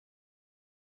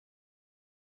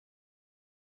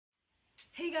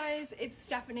Hey guys, it's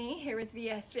Stephanie here with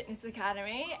VS Fitness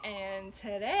Academy, and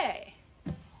today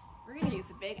we're gonna use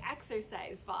a big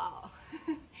exercise ball.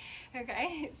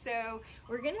 Okay, so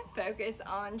we're gonna focus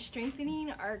on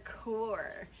strengthening our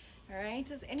core. All right,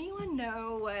 does anyone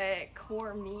know what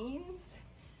core means?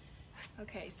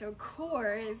 Okay, so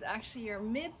core is actually your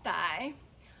mid-thigh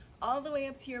all the way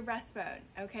up to your breastbone.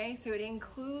 Okay, so it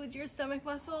includes your stomach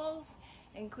muscles,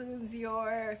 includes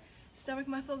your stomach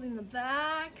muscles in the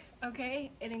back,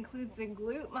 okay? It includes the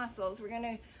glute muscles. We're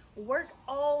gonna work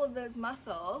all of those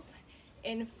muscles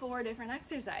in 4 different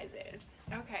exercises.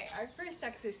 Okay, our first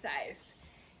exercise,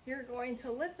 you're going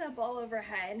to lift the ball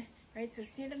overhead, right? So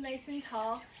stand up nice and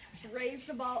tall, raise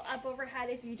the ball up overhead.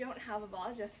 If you don't have a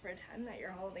ball, just pretend that you're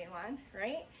holding one,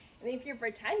 right? And if you're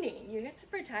pretending, you get to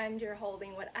pretend you're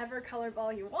holding whatever color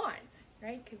ball you want,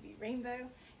 right? Could be rainbow,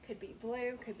 could be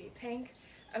blue, could be pink.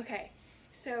 Okay.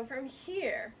 So from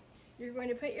here, you're going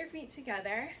to put your feet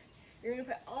together. You're going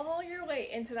to put all your weight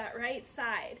into that right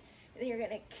side. And then you're going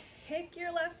to kick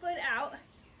your left foot out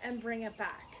and bring it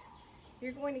back.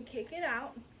 You're going to kick it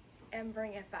out and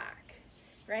bring it back,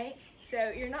 right? So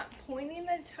you're not pointing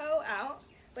the toe out,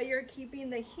 but you're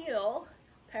keeping the heel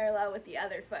parallel with the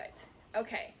other foot.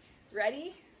 Okay,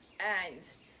 ready? And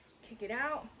kick it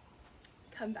out,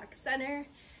 come back center.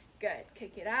 Good,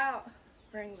 kick it out.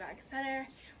 Bring back center.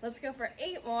 Let's go for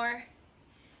 8 more.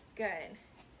 Good.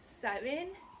 7,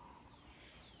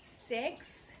 6,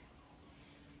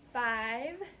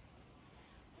 5,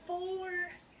 4,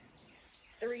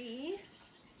 3,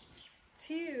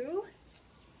 2,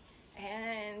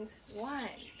 and 1.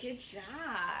 Good job.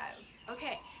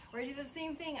 Okay, we're gonna do the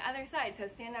same thing other side. So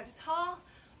stand up tall,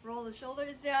 roll the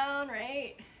shoulders down,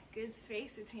 right? Good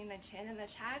space between the chin and the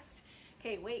chest.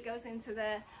 Okay, weight goes into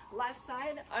the left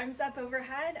side, arms up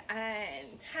overhead, and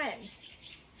 10,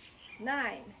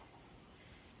 9,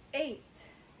 8,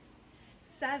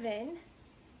 7,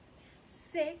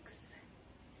 6,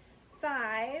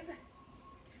 5,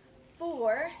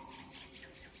 4,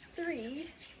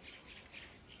 3,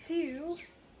 2,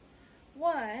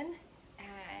 1, and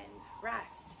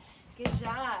rest. Good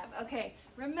job. Okay,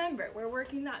 remember, we're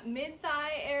working that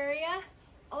mid-thigh area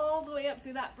all the way up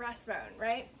through that breastbone,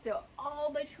 right? So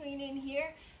all between in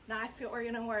here, that's what we're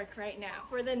gonna work right now.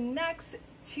 For the next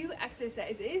 2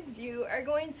 exercises, you are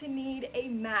going to need a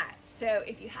mat. So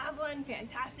if you have one,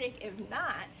 fantastic. If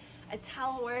not, a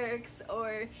towel works,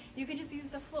 or you can just use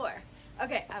the floor.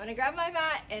 Okay, I'm gonna grab my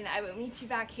mat and I will meet you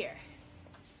back here.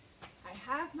 I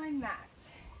have my mat.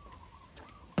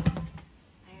 All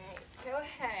right, go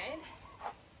ahead.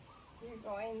 You're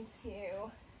going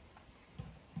to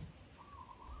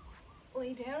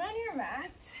lay down on your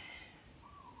mat.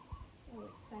 Oh,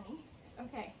 it's sunny.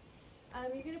 Okay.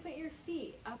 You're going to put your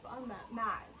feet up on that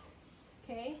mat.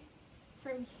 Okay?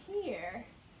 From here,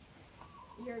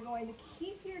 you're going to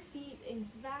keep your feet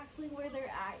exactly where they're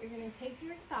at. You're going to take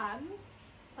your thumbs,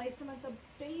 place them at the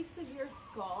base of your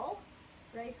skull,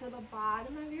 right to the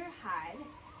bottom of your head.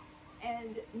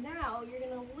 And now you're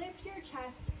going to lift your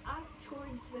chest up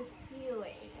towards the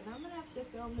ceiling. And I'm going to have to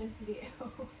film this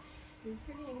view. It's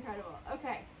pretty incredible.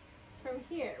 Okay, from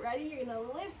here, ready? You're gonna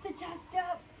lift the chest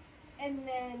up and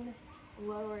then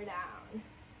lower down.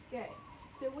 Good.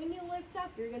 So when you lift up,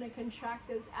 you're gonna contract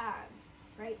those abs,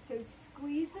 right? So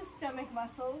squeeze the stomach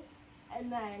muscles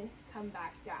and then come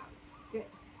back down. Good.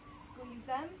 Squeeze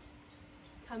them,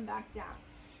 come back down.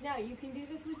 Now you can do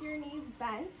this with your knees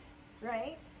bent,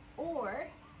 right? Or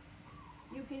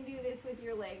you can do this with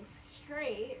your legs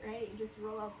straight, right? You just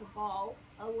roll out the ball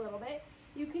a little bit.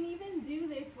 You can even do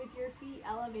this with your feet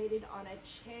elevated on a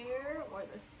chair or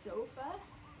the sofa,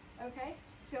 okay?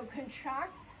 So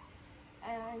contract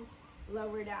and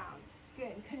lower down.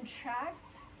 Good,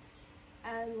 contract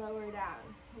and lower down.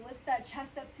 Lift that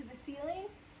chest up to the ceiling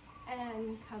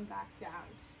and come back down.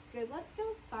 Good, let's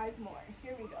go 5 more.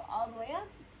 Here we go, all the way up,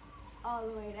 all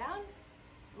the way down.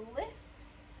 Lift,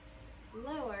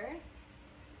 lower,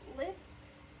 lift,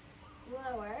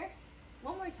 lower.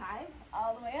 One more time,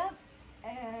 all the way up,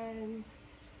 and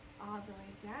all the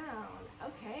way down.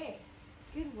 Okay,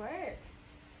 good work.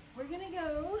 We're gonna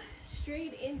go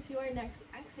straight into our next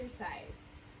exercise.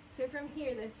 So from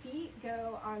here, the feet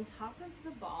go on top of the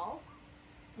ball,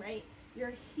 right?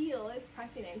 Your heel is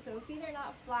pressing in. So feet are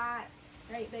not flat,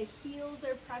 right? The heels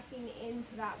are pressing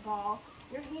into that ball.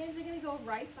 Your hands are gonna go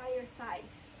right by your side.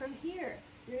 From here,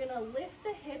 you're gonna lift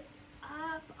the hips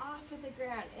up off of the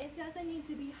ground. It doesn't need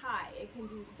to be high. It can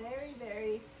be very,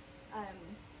 very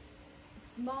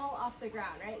small off the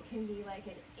ground, right? It can be like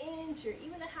 1 inch or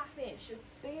even 1/2 inch, just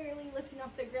barely lifting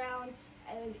off the ground,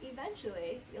 and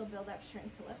eventually you'll build up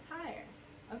strength to lift higher.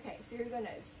 Okay, so you're gonna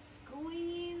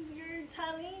squeeze your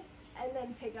tummy and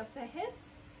then pick up the hips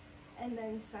and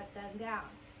then set them down.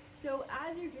 So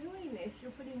as you're doing this,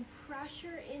 you're putting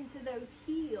pressure into those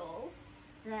heels,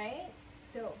 right?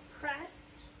 So press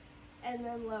and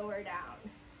then lower down.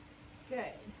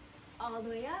 Good. All the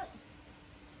way up,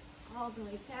 all the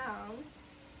way down.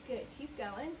 Good, keep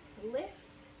going. Lift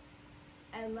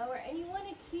and lower. And you want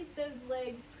to keep those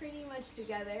legs pretty much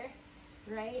together,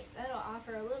 right? That'll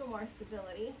offer a little more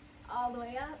stability. All the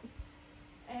way up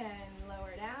and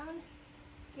lower down.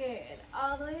 Good.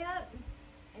 All the way up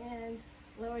and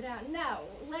lower down. Now,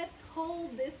 let's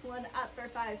hold this one up for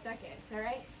 5 seconds, all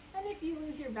right? And if you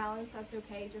lose your balance, that's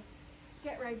okay. Just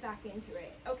get right back into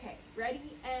it. Okay,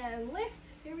 ready? And lift.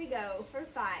 Here we go for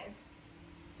 5,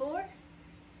 4,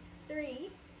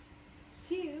 3,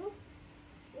 2,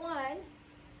 1,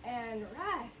 and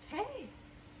rest. Hey,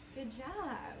 good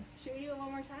job. Should we do it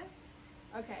one more time?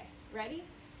 Okay, ready?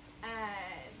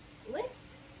 And lift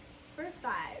for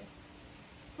 5,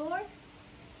 4,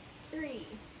 3,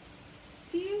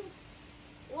 2,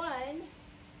 1,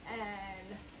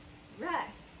 and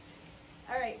rest.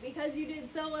 All right, because you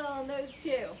did so well on those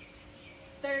two.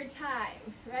 Third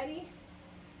time, ready?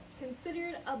 Consider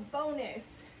it a bonus.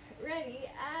 Ready,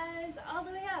 and all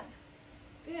the way up.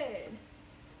 Good.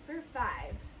 For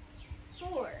 5,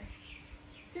 4,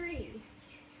 3,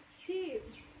 2,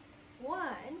 1,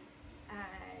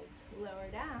 and lower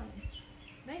down.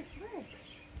 Nice work.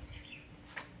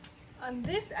 On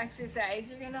this exercise,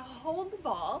 you're gonna hold the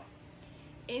ball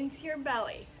into your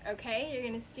belly, okay?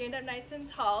 You're gonna stand up nice and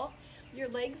tall. Your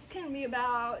legs can be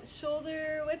about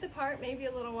shoulder width apart, maybe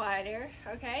a little wider,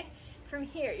 okay? From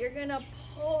here, you're gonna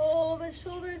pull the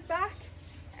shoulders back,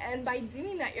 and by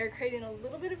doing that, you're creating a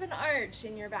little bit of an arch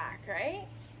in your back, right?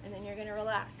 And then you're gonna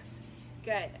relax.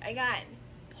 Good, again,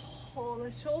 pull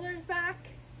the shoulders back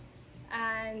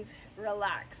and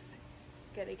relax.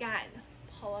 Good, again,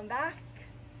 pull them back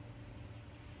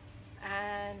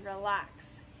and relax.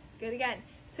 Good, again.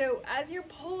 So as you're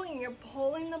pulling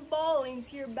the ball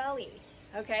into your belly,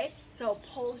 okay? So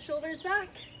pull shoulders back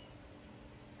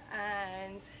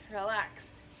and relax.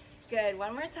 Good,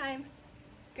 one more time.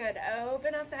 Good,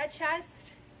 open up that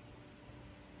chest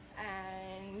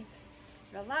and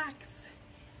relax.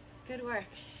 Good work.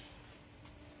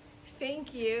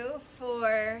 Thank you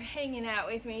for hanging out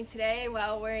with me today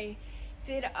while we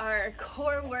did our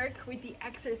core work with the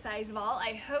exercise ball.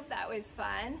 I hope that was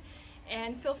fun.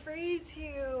 And feel free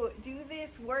to do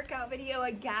this workout video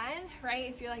again, right?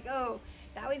 If you're like, oh,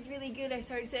 that was really good. I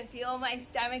started to feel my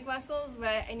stomach muscles,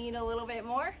 but I need a little bit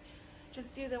more.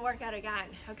 Just do the workout again,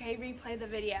 okay? Replay the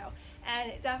video.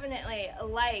 And definitely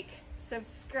like,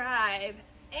 subscribe,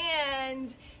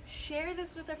 and share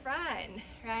this with a friend,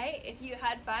 right? If you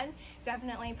had fun,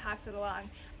 definitely pass it along.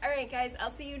 All right, guys,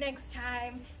 I'll see you next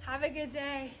time. Have a good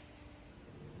day.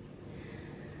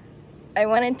 I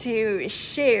wanted to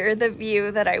share the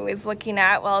view that I was looking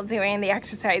at while doing the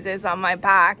exercises on my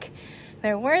back.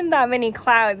 There weren't that many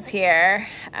clouds here.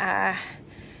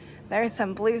 There's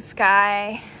some blue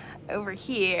sky over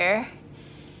here,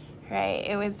 right?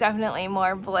 It was definitely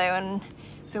more blue, and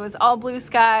so it was all blue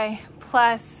sky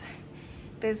plus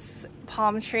this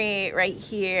palm tree right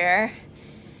here.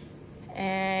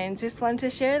 And just wanted to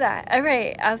share that. All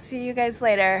right, I'll see you guys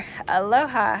later.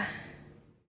 Aloha.